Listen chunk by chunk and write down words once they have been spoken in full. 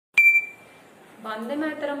वंदे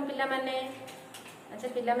मातरम पिला माने। अच्छा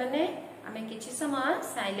पिला माने आमे किछि समय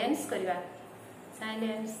साइलेंस करिवा।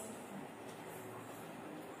 साइलेंस।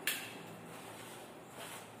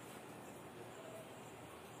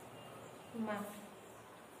 मा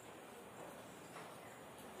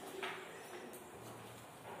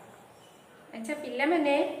अच्छा पिला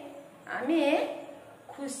माने आमे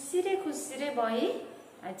खुशी रे बही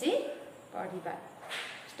आज पढ़िबा।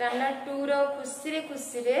 स्टैंडर्ड 2 रो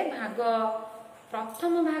खुशी रे भाग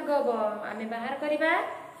प्रथम भाग आमे बाहर करिबा।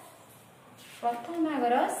 प्रथम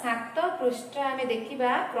भागर 7 पृष्ठ आमे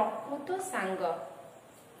देखिबा प्रकृत सांग।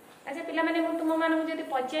 अच्छा पिला माने मु तुम मानक जदि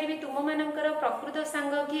पचारबी तुम मानकर प्रकृत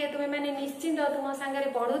सांग किए तुमे माने निश्चिंत तुम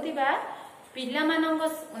सांगरे पढुतिबा पिला मानक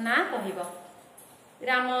ना कहिबो।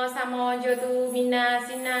 राम साम जदु मीना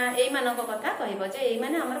सीना एई मानक कथा कहिबो जे एई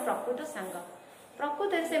माने हमर प्रकृत सांग।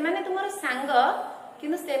 प्रकृत से माने तुमर सांग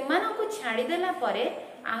किंतु से मानक छाड़ी देला परे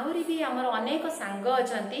आहुरी भी हमर अनेक सांग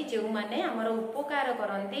अछंती जे माने हमर उपकार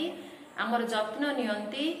करंती हमर जत्न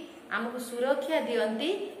नियंती हमकु सुरक्षा दियंती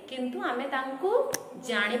किंतु आमे तांकु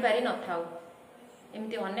जानि पारि न थाउ।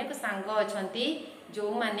 एमती अनेक सांग अछंती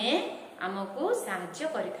जो माने हमकु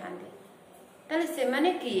सहाय्य करिथांती। ताले से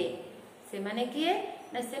माने किए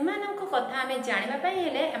ना से मानक कथा आमे जानिबा पई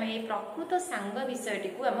हेले आमे ए प्रकृत सांग विषयटी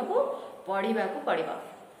को हमकु पढिबा को पड़िबो।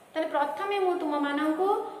 ताले प्रथमे मु तुम मानकु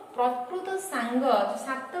प्रकृत सांग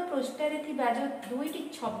 7 पृष्ठ रे थिबा जो दुईटी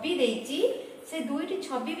छवि देइची से दुईटी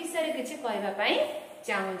छवि विषय किछि कहबा पई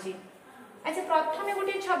चाहूची। अच्छा प्रथमे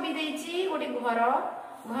गोटे छवि देइची गोटे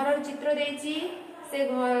घर चित्र देइची से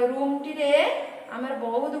रूम टी रे हमर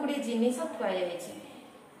बहुत गुडी जिनिस थुआ जायछि।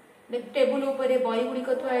 टेबुल ऊपर बही गुड़िक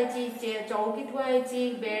थुआई चौकी थुआई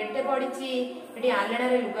बेड पड़ी एटी आलना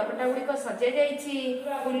रे लुगापटा गुड़िक सजा जाइछि।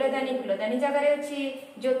 फुलदानी जगार अच्छी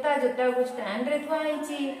जोता को स्टैंड रे थुआई।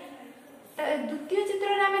 द्वितीय चित्र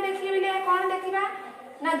रे आमे देखिले बिले कोन देखिबा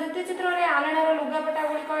ना द्वितीय चित्र रे आलना रे लुगापटा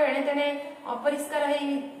गुड़िक एणे तेणे अपरिष्कार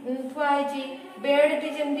हेई थुआई। बेड टी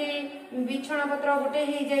जेंती बिछଣା पत्र गोटे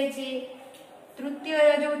हेई जाइछि। तृतीय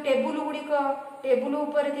जो टेबुल गुड़िक टेबुल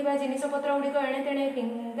ऊपर थिबा जिनिस पत्र गुड़िक एणे तेणे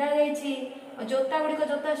फिंगा जाइछि। जोता गुड़िक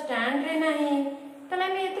जोता स्टैंड रे नाही। तले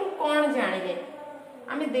आमे एतु कोन जानिले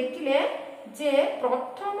आमे देखिले जे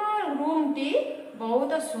प्रथम रूम टी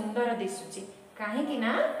बहुत सुंदर दिसुची। काहे कि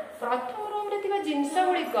ना प्रथम रूम रे थिबा जिनिस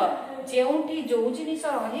गुड़िक जेउठी जो जिनिस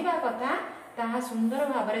रहिबा कथा ताहा सुंदर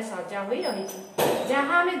भाबरे सजा होई रहिछि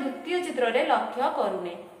जहां आमे द्वितीय चित्र रे लक्ष्य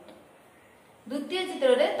करूने। द्वितीय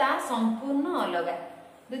चित्र रे ता संपूर्ण अलगा।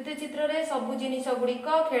 द्वितीय चित्र रे सब जिनिस गुड़िक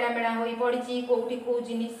खेड़ामेड़ा होई पड़ी कोठी को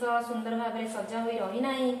जिनिस सुंदर भाबरे सजा होई रही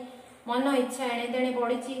नाही मन इच्छा एणे तेणे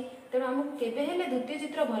पड़ी। तेणु आमको केबे हेले द्वितीय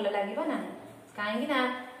चित्र भल लागिबो नाही। काहे ना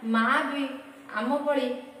माँ भी आम भली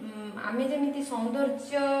आमे जेमिति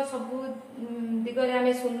सौंदर्य सबु दिगरे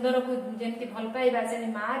आमे सुंदर को जेमिति भल पाइबा से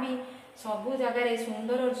माँ भी सबु जगह रे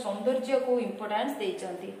सुंदर सौंदर्य को इम्पोर्टेंस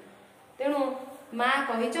देइचंती। तेणु माँ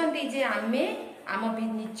कहिचंती जे आमे आम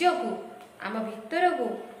निजकू आम भितर को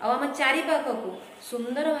आम चारिपाख को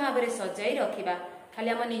सुंदर भाव में सजाई रखिबा। खाली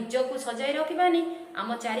आम निजकू सजाई रखिबानी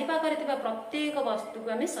आम चारिपाखरे थिबा प्रत्येक वस्तु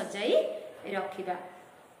को आमे सजाई रखिबा।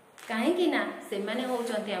 काहे कि ना से माने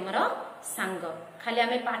होउचंती हमर सांग। खाली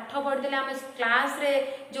आमे पाठ पढ़देले आमे क्लास रे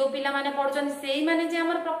जो पिला माने पढ़चंती सेही माने जे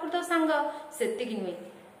हमर प्रकृत सांग सेतिकी नुई।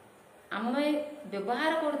 आमे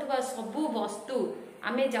व्यवहार करथुबा सबु वस्तु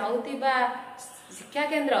आमे जाउतिबा शिक्षा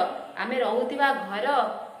केंद्र आमे रहउतिबा घर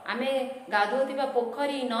आमे गाधोतिबा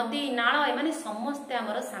पोखरी नदी नाळ ए माने समस्त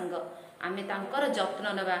हमर सांग। आमे तांकर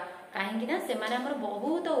जत्न नबा काहेकि ना से माने हमर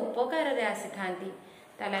बहुत उपकार रे आसी थांती।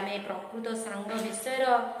 ताले आमे प्रकृत सांग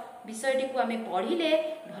विषयटी को आमे पढ़िले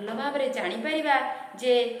भल भाव रे जानि परिबा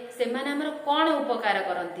जे से माने हमर कोन उपकार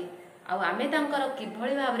करंती आ आमे तांकर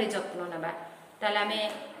किभଳି भाव रे जत्न नबा। ताले आमे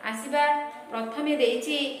आसीबा प्रथमे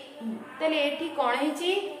देइची ताले एठी कोन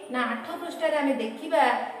हिची ना 8 पृष्ठ रे आमे देखिबा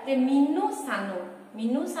जे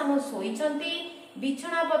मीनू सानो सोईचंती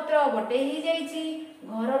बिछଣା पत्र गोटे ही जाइची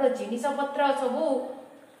घरर जिनिस पत्र सबु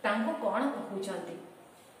तांको कोन कहउचंती।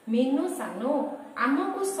 मीनू सानो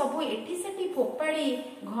आमको सबु एठी सेठी फोपाड़ी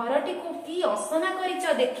घरटी को की असना करिच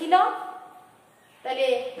देखिलो। ताले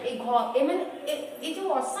ए माने ए जो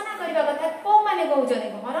असना करबा कथा को माने कहउचंती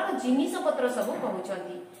घरर जिनिस पत्र सबु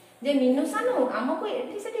कहउचंती जे मीनू सानो आमको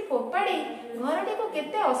एठी सेठी फोपाड़ी घरटी को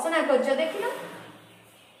केते असना करछ देखिलो।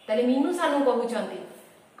 ताले मीनू सानो कहउचंती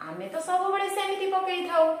आमे तो सब बळे सेमिति पकई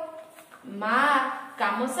थाउ माँ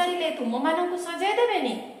काम सारिले तुम मानकु सजाय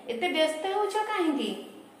देबेनी एते व्यस्त होउछ काहेकि।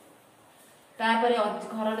 तापरे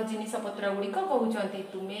घरर जिनिस पत्र गुड़िक कहउचंती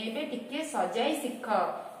तुमे एबे टिके सजाई शिख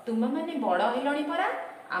तुम माने बड़ हेलणी परा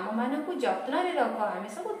आम मानकु जत्न रे रख आमे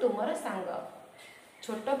सब तुमर सांग।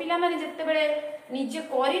 छोट पिला माने जेतेबेले निजे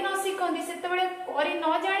करि न शिखंती सेतेबेले करि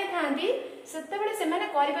न जानि थांती सेतेबेले से माने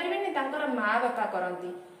करि परिबेनी तांकर माँ बापा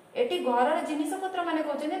करंती एटी घरर जिनिस पत्र माने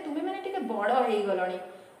कहउछन तुमे माने टिके बड़ हेई गलणी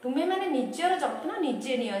तुमे माने निजर जत्न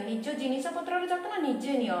निजे नियो निज जिनिस पत्रर जत्न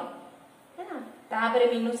निजे नियो हैना तापरे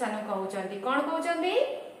मीनू सानू कहउछंती कोन कहउछंती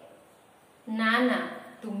ना ना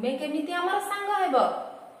तुमे केमिति हमर संग हेबो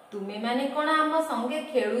तुमे माने कोन हम संगे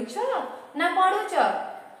खेलुछ ना पढुछ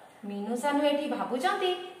मीनू सानू एठी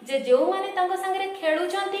भाबुचंती जे जो माने तांको संगे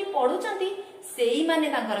खेलुचंती पढुचंती सेई माने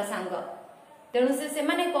तांकर संग तेणु से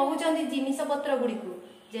माने कहउचंती जिनिस पत्र गुडी को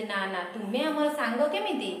जे ना ना तुमे हमर संग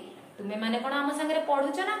केमिति तुमे माने कोन हम संगे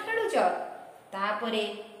पढुछ ना खेलुछ तापरे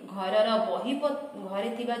घरर बही घरे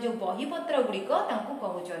थिबा जो बही पत्र गुडी को तांको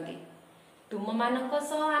कहउचंती तुम मानक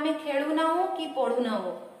सह आमे खेलु ना हो कि पढु ना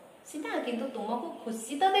हो सीधा किंतु तुमको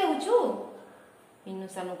खुशी तो देउछु मीनू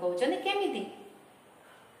सानू कहउचंती केमिति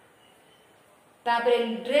तापरे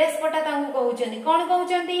ड्रेस पटा तांको कहउचंती कोन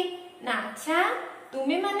कहउचंती ना अच्छा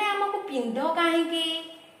तुमे माने हमको पिंधो काहे की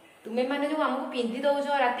तुमे माने जो हमको पिंधि दउछ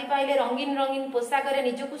राती पाइले रंगीन रंगीन पोशाक रे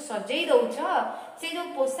निजको सजेई दउछ से जो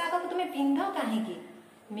पोशाक को तुमे पिंधो काहे की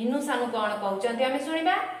मीनू सानू कोन कहउचंती आमे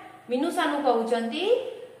सुनिबा मीनू सानू कहउचंती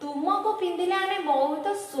तुमको पिंधिले आमे बहुत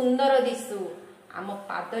सुंदर दिसु आम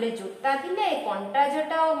पादरे जोता थिले कंटा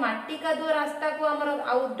झटा और माटी कादुआ रास्ता को हमर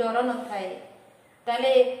आउ डर न थाए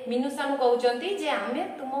ताले मीनू सानू कहउचंती जे आमे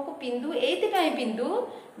तुमको पिंधु एति पई पिंधु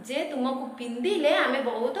जे तुमको पिंधिले आमे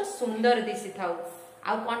बहुत सुंदर दिसि थाउ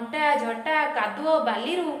आ कंटा झटा कादुआ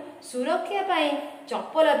बालीरु सुरक्षा पई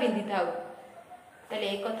चप्पल पिंधि थाउ ताले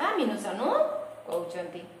ए कथा मीनू सानू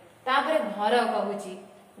कहउचंती तापरे घर कहउची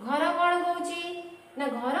घर कोन कहउची ना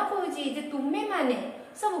घर कहउची जे तुमे माने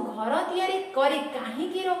सब घर तैयारी करी काहे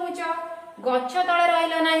की रहउछ गछ तळे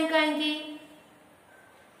रहिलो नाही काहे की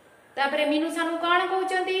तापरे मीनू सानू कोन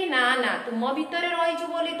कहउचंती ना ना तुम भीतर रहिछु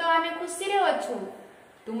बोली तो आमे खुशी रे अछु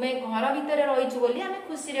तुमे घर भीतर रहिछु बोली आमे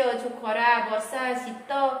खुशी रे अछु खरा वर्षा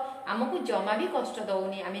शीत हमकु जमा भी कष्ट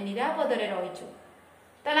दउनी आमे निरापद रे रहिछु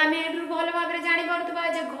ताले आमे एडु भल भाबरे जानि परतबा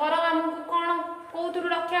जे घर हमकु कोन कोउतुरु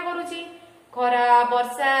रक्षा करूची खरा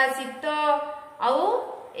वर्षा शीत आउ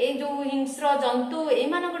ए जो हिंस्र जंतु ए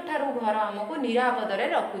मानक ठारू घर हमको निरापद रे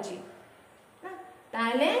रखुची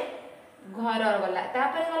ताले घर गला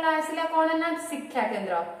तापर गला आसिला कोन ना शिक्षा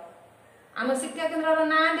केंद्र आम शिक्षा केंद्र रो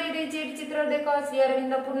ना दे दे जे चित्र देखो श्री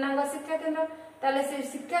अरविंद पूर्णांग शिक्षा केंद्र ताले से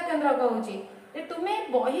शिक्षा केंद्र कहउची ए तुमे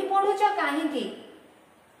बही पढुछ काहे की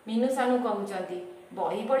मीनू सानू कहउचंती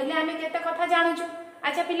बही पढिले आमे केते कथा जानुछु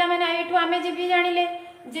अच्छा पिला माने एठू आमे जे भी जानिले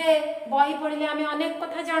जे बही पढिले आमे अनेक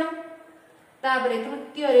कथा जानु तापरे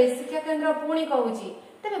तृतीय रे शिक्षा केंद्र पुणी कहउची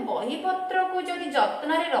तबे बही पत्र को जदि जत्न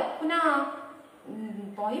रे रखुना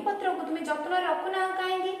बही पत्र को तुमे जत्न रे रखुना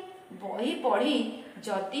काहे की बही पढी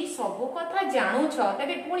जदि सब कथा जानु छ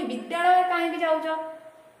तबे पुणी विद्यालय काहे की जाउछ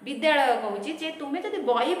विद्यालय कहउची जे तुमे जदि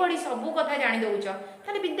बही पढी सब कथा जानि दउछ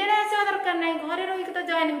ताले विद्यालय आसे दरकार नै घरे रहि के तो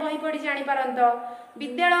जानि बही पढी जानि पारंत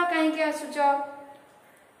विद्यालय काहे की आसुछ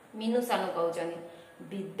मीनू सानू कहउचनी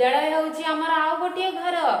विद्यालय होउची हमर आउ गोटिए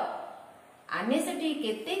घर आमे सेठी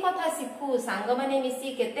केते कथा शिखु सांग माने मिसी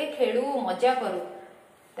केते खेलु मजा करू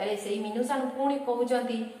ताले सेही मीनू सानू पुणी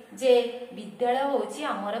कहउचंती जे विद्यालय होउची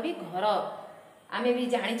हमर भी घर आमे भी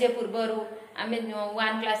जानि जे पूर्वरु आमे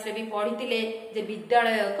 1 क्लास रे भी पढितिले जे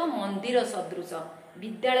विद्यालय को मंदिर सदृश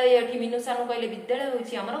विद्यालय एठी मीनू सानू कहले विद्यालय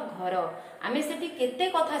होउची हमर घर आमे सेठी केते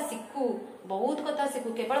कथा शिखु बहुत कथा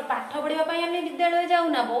शिखु केवल पाठ पढिबा पई आमे विद्यालय जाउ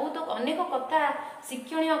ना बहुत अनेक कथा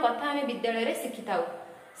शिक्षणीय कथा आमे विद्यालय रे शिखिताउ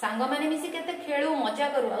सांग माने मिसी केते खेलु मजा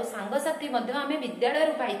करू आ सांग साथी मध्ये आमे विद्यालय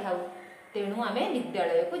रु पाई थाउ तेणु आमे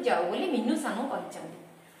विद्यालय को जाऊ बोली मीनू सानू कहचंती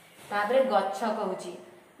ताबरे गच्छ कहउची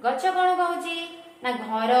गच्छ कोन कहउची ना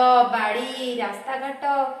घर बाड़ी रास्ता घाट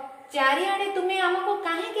चारिआडे तुमे हमको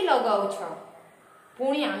काहे की लगाउछ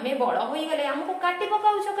पुणी आमे बड़ होई गले हमको काटी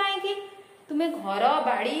पकाउछ काहे की तुमे घर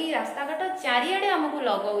बाड़ी रास्ता घाट चारिआडे हमको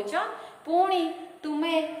लगाउछ पुणी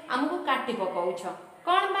तुमे हमको काटी पकाउछ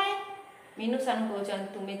कोन बाय मीनू सानू कहउछन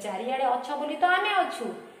तुमे चारिआडे अछ बोली तो आमे अछु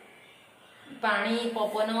पानी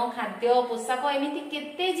पवन खाद्य पोशाक एमिति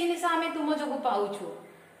केते जिनिस आमे तुम जोगु पाउछु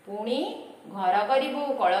पुणी घर करिबु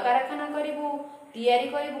कल कारखाना करिबु तैयारी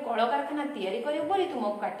करिबु कल कारखाना तैयारी करिबु बोली तुमको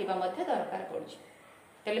काटिबा मध्ये दरकार पड़ुछि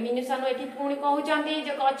तले मीनू सानू एठी पुणी कहउचंती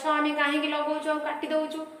जे गछ आमे काहे की लगाउछु काटी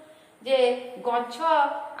दउछु जे गछ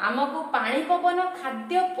आमको पानी पवन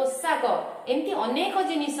खाद्य पोशाक एमती अनेक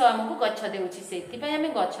जिनिस आमको गछ देउछि सेति पय आमे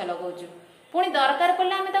गछ लगाउछु पुणी दरकार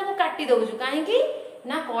पड़ले आमे ताको काटी दउछु काहे की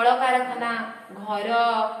ना कल कारखाना घर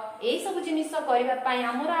ए सब जिनिस करबा पय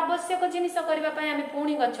हमर आवश्यक जिनिस करबा पय आमे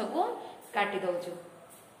पुणी गछ को काटी दउछु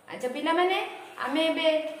अच्छा पिला माने आमे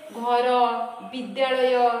एबे घर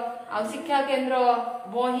विद्यालय आ शिक्षा केन्द्र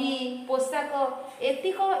बही पोशाक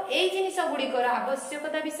एतिक ए जिनिस गुड़िकर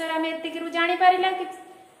आवश्यकता विषय आम एतिकरू जानी पारिला कि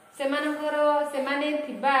सेमाने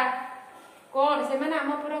थिबा कौन से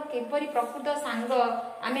आम पर केपरी प्रकृत सांग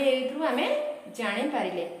आम एमे जानी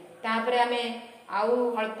पारिले तापरे आमे आउ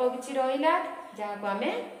अल्प किछि रहिला जहाको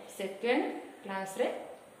आमे सेकेंड क्लास रे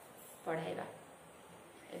पढ़ाइबा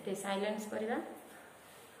एते साइलेंस करिबा।